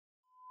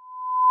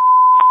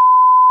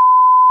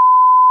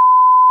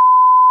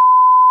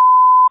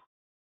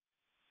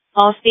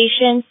All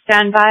stations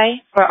stand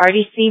by for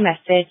RDC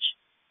message.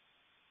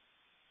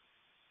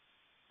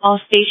 All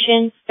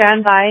stations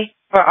stand by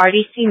for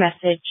RDC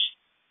message.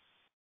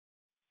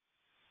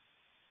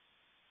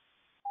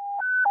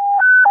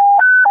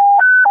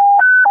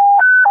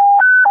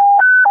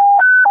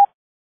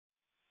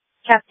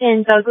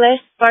 Captain Douglas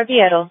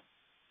Barbieto,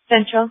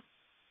 Central.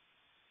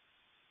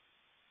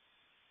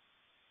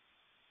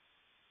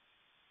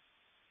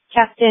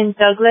 Captain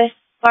Douglas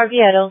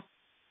Barbieto,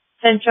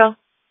 Central.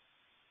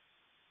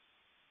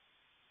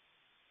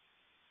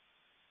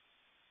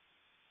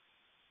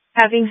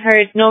 Having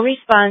heard no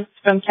response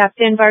from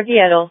Captain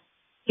Barbieto,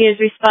 he has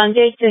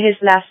responded to his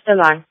last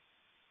alarm.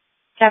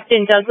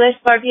 Captain Douglas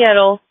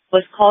Barbieto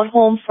was called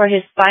home for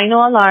his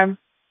final alarm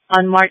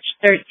on March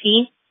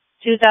 13,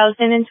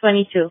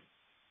 2022.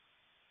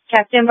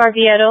 Captain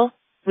Barbieto,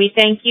 we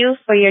thank you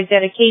for your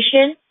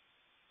dedication,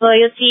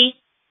 loyalty,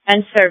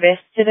 and service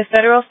to the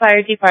Federal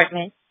Fire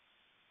Department.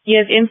 You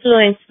have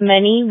influenced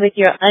many with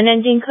your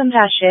unending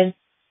compassion,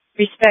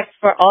 respect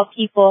for all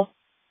people,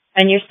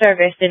 and your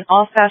service in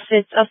all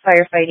facets of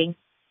firefighting.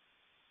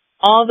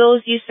 All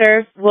those you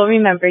serve will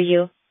remember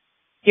you.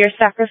 Your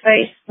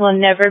sacrifice will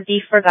never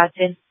be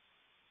forgotten.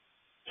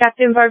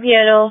 Captain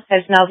Barbieto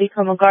has now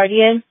become a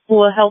guardian who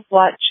will help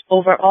watch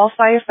over all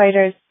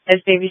firefighters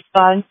as they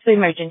respond to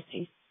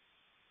emergencies.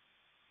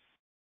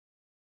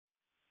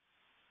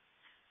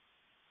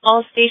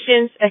 All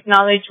stations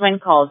acknowledge when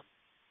called.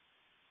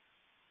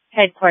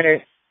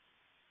 Headquarters.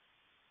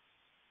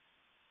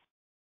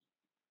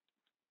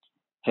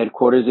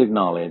 Headquarters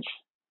acknowledge.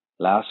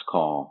 Last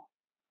call.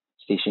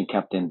 Station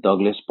Captain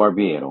Douglas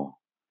Barbieto.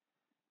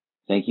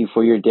 Thank you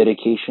for your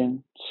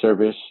dedication,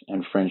 service,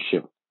 and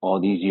friendship all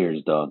these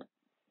years, Doug.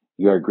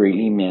 You are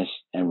greatly missed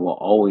and will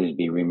always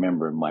be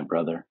remembered, my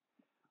brother.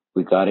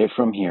 We got it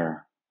from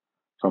here,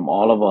 from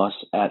all of us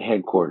at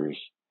headquarters.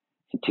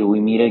 Until we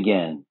meet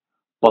again,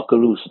 buckle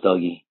loose,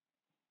 Dougie.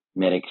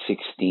 Medic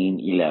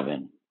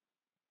 1611.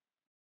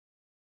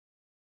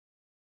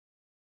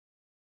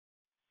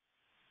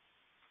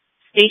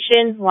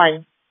 Station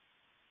 1.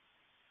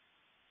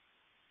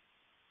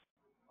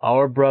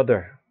 Our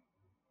brother,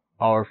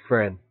 our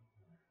friend,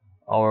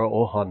 our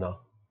Ohana.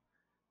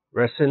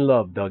 Rest in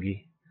love,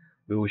 Dougie.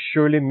 We will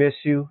surely miss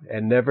you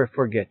and never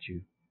forget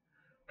you.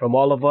 From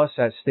all of us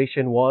at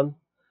Station 1,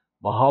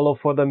 mahalo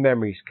for the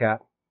memories,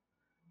 Cap.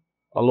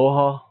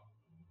 Aloha,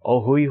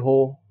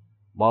 ohuiho,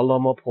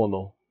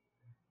 malamapono.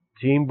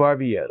 Team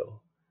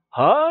Barbieto.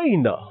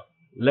 Haina!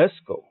 Let's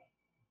go.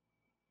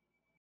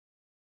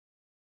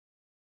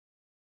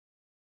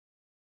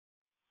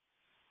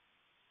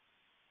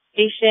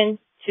 Station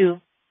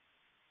 2.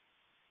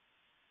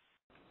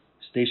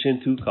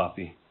 Station 2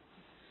 copy.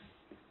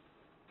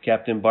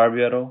 Captain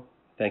Barbieto,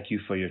 thank you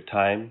for your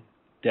time,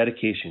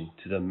 dedication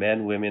to the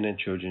men, women, and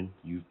children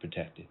you've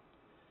protected.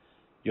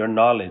 Your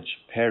knowledge,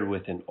 paired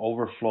with an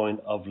overflowing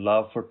of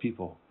love for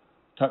people,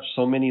 touched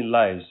so many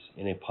lives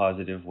in a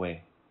positive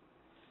way.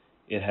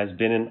 It has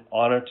been an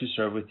honor to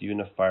serve with you in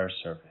the fire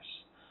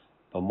service,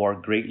 but more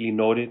greatly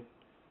noted,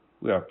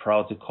 we are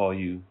proud to call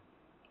you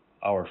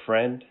our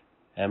friend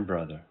and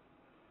brother.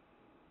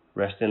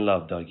 Rest in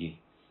love, Dougie.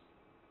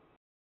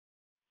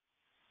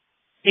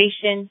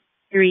 Station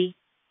 3.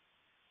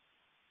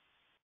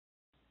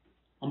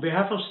 On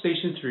behalf of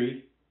Station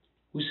 3,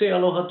 we say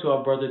aloha to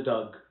our brother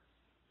Doug.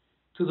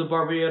 To the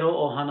Barbieto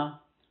Ohana,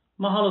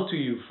 mahalo to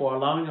you for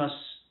allowing us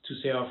to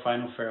say our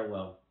final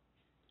farewell.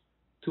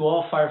 To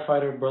all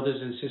firefighter brothers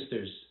and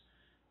sisters,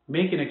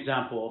 make an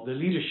example of the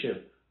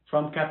leadership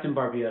from Captain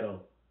Barbieto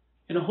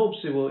in hopes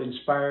it will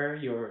inspire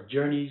your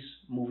journeys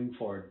moving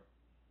forward.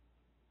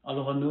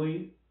 Aloha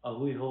nui,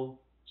 ahuiho,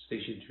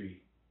 Station 3.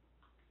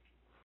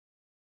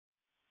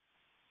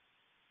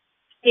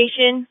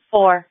 Station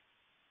 4.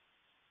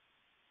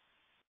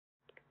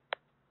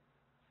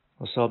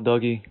 What's up,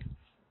 Dougie?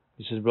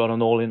 This is Brother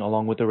Nolan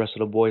along with the rest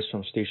of the boys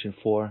from Station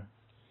 4.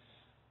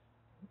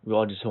 We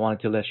all just wanted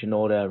to let you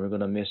know that we're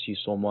going to miss you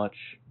so much.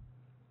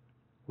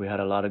 We had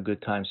a lot of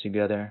good times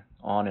together,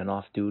 on and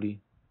off duty.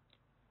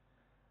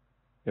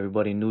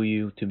 Everybody knew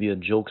you to be a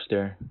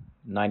jokester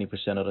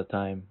 90% of the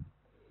time.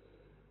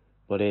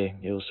 But hey,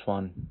 it was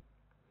fun.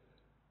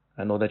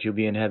 I know that you'll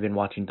be in heaven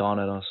watching down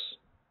at us.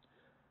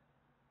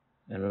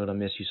 And we're going to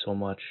miss you so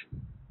much.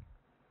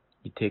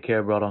 You take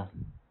care, brother.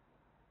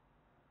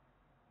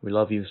 We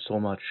love you so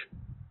much.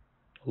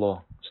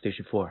 Aloha,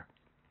 Station 4.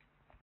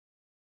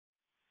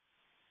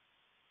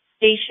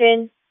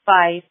 Station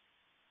 5.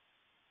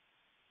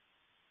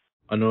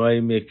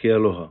 Anoa'i me ke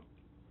aloha.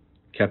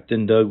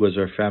 Captain Doug was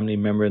our family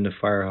member in the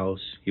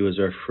firehouse. He was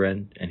our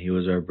friend and he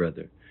was our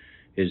brother.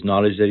 His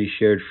knowledge that he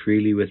shared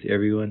freely with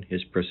everyone,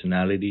 his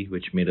personality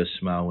which made us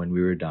smile when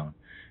we were down,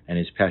 and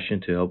his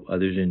passion to help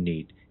others in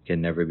need can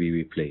never be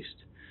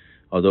replaced.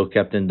 Although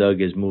Captain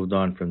Doug has moved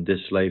on from this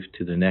life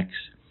to the next,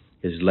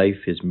 his life,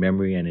 his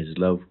memory, and his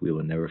love we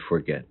will never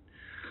forget.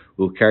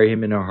 We'll carry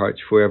him in our hearts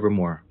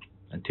forevermore.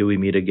 Until we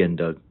meet again,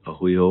 Doug.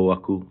 Ahui ho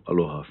aku,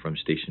 aloha from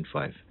Station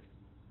 5.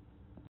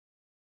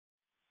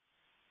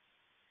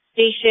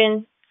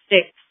 Station 6.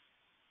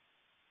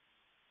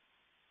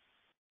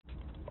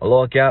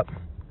 Aloha, Cap.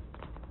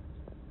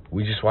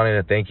 We just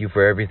wanted to thank you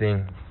for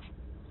everything.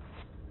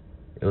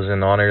 It was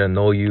an honor to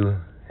know you,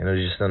 and it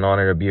was just an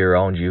honor to be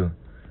around you.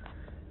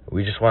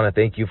 We just want to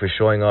thank you for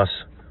showing us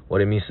what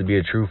it means to be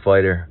a true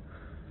fighter,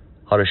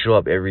 how to show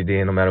up every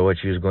day no matter what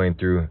you was going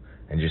through,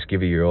 and just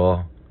give it your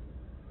all.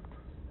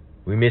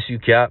 We miss you,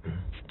 Cap.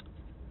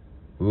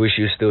 We wish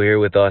you were still here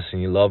with us,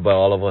 and you're loved by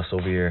all of us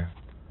over here.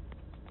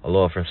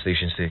 Aloha from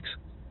Station 6.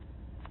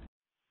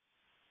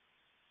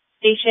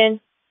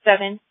 Station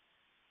 7.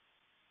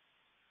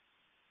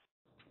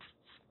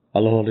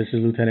 Aloha, this is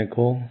Lieutenant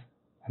Cole.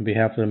 On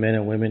behalf of the men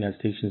and women at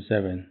Station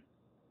 7,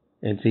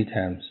 NC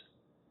Tams.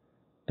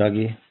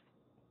 Dougie,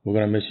 we're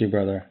going to miss you,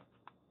 brother.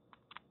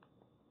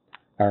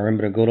 I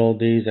remember the good old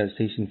days at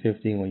Station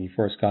 15 when you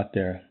first got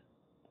there.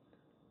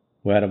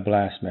 We had a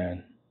blast,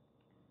 man.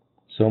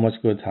 So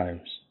much good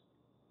times.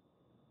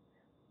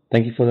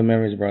 Thank you for the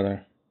memories,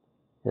 brother.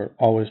 We'll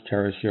always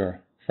cherish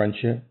your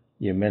friendship,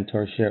 your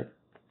mentorship,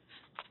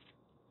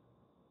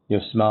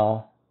 your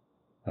smile,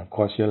 and of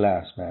course your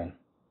laughs, man.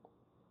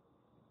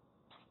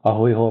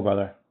 Ahui ho,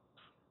 brother.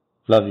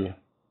 Love you.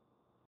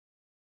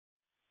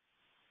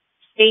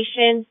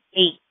 Station 8.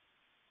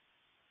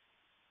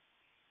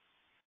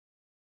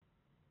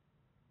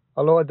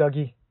 Aloha,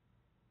 Dougie.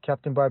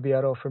 Captain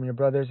Barbieto from your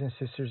brothers and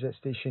sisters at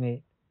Station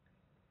 8.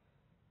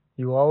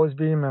 You will always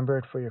be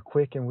remembered for your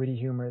quick and witty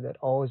humor that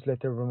always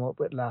lit the remote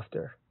with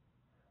laughter.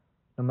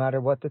 No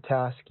matter what the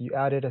task, you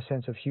added a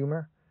sense of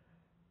humor.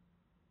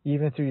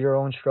 Even through your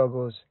own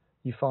struggles,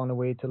 you found a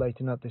way to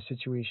lighten up the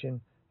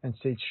situation and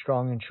stayed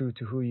strong and true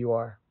to who you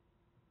are.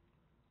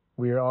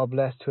 We are all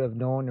blessed to have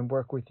known and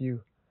worked with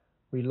you.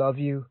 We love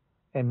you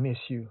and miss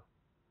you.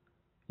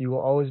 You will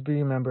always be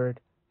remembered,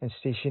 and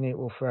Station 8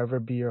 will forever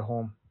be your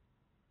home.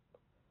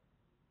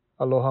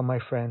 Aloha, my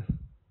friend.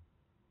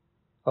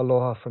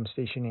 Aloha from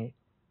Station 8.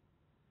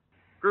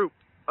 Group,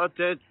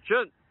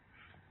 attention.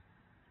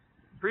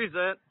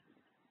 Present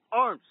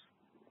arms.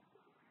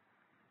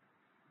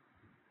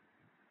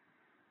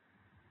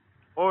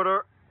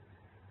 Order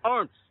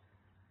arms.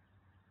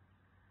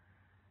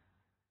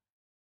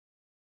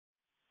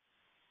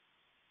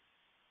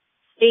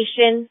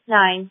 Station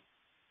 9.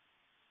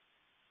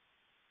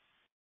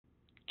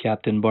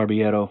 Captain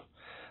Barbieto,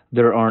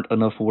 there aren't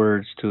enough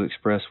words to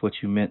express what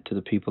you meant to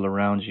the people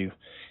around you.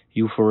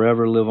 You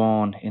forever live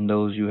on in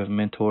those you have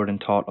mentored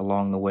and taught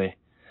along the way.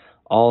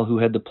 All who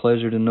had the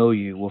pleasure to know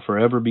you will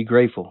forever be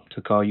grateful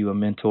to call you a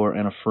mentor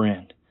and a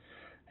friend.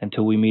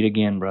 Until we meet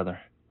again, brother,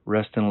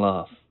 rest in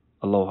love.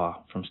 Aloha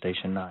from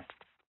Station 9.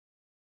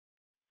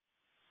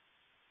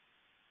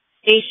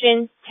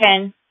 Station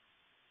 10.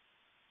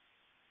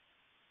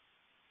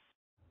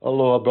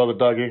 Aloha, Brother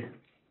Dougie.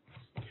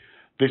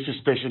 This is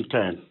Station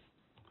 10,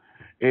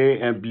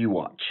 A and B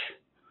Watch.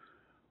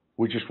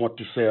 We just want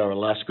to say our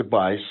last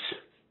goodbyes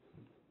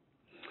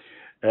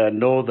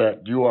and know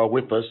that you are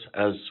with us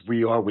as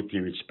we are with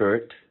you in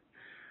spirit.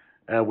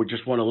 And we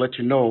just want to let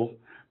you know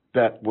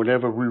that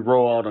whenever we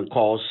roll out on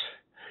calls,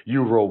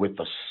 you roll with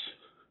us.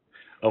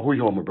 Hui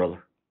ho, my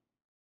brother.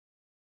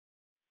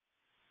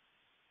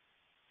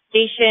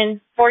 Station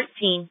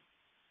 14.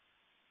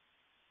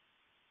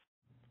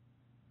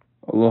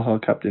 Aloha,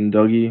 Captain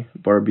Dougie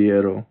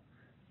Barbieto,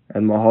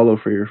 and mahalo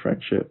for your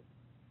friendship.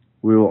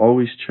 We will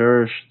always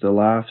cherish the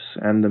laughs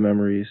and the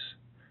memories.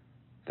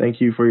 Thank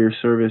you for your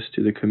service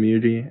to the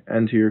community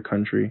and to your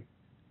country.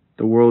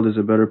 The world is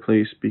a better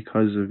place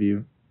because of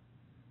you.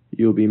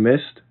 You will be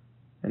missed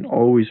and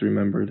always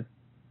remembered.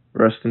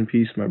 Rest in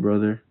peace, my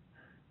brother.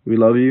 We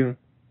love you,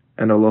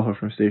 and aloha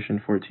from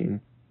Station 14.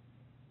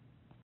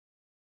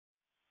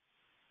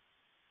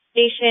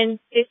 Station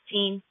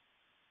 15.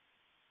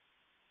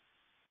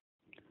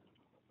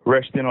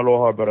 Rest in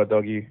aloha, brother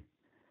Dougie.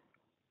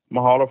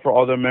 Mahalo for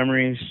all the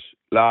memories,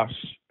 laughs,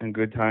 and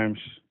good times.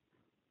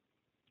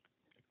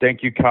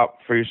 Thank you, Cap,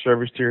 for your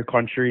service to your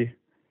country,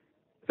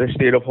 the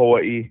state of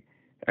Hawaii,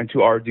 and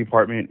to our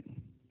department.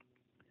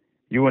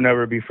 You will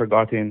never be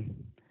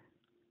forgotten.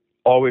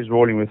 Always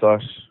rolling with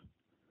us.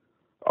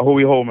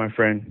 Ahui ho, my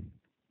friend.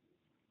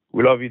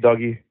 We love you,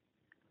 Dougie.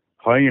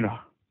 Haina.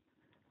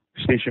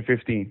 Station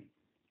 15,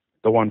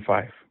 the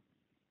 1-5.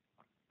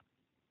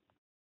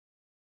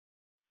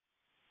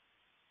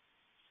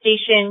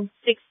 Station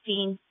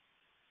 16.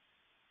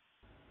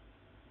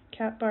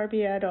 Cap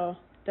Barbieto,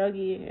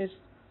 Dougie,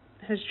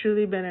 has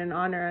truly been an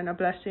honor and a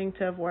blessing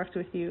to have worked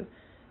with you.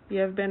 You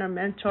have been a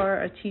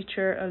mentor, a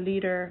teacher, a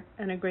leader,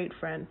 and a great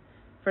friend.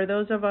 For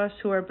those of us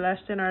who are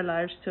blessed in our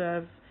lives to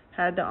have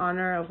had the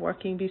honor of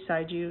working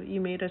beside you, you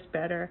made us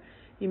better,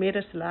 you made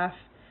us laugh,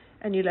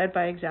 and you led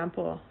by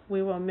example.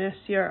 We will miss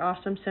your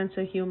awesome sense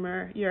of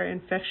humor, your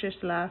infectious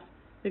laugh,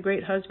 the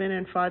great husband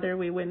and father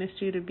we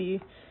witnessed you to be.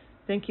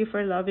 Thank you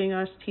for loving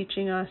us,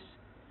 teaching us,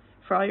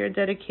 for all your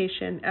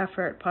dedication,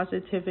 effort,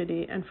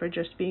 positivity, and for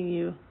just being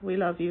you. We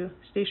love you.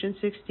 Station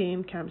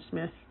 16, Camp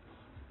Smith.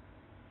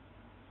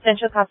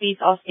 Central copies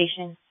all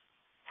stations.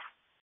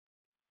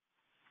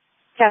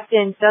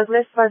 Captain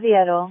Douglas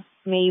Barbieto,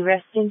 may you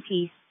rest in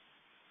peace.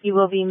 You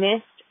will be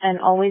missed and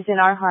always in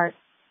our hearts.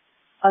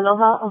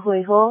 Aloha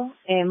ahui ho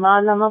e ma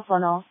lama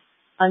pono.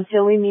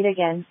 Until we meet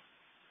again.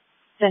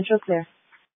 Central Clear.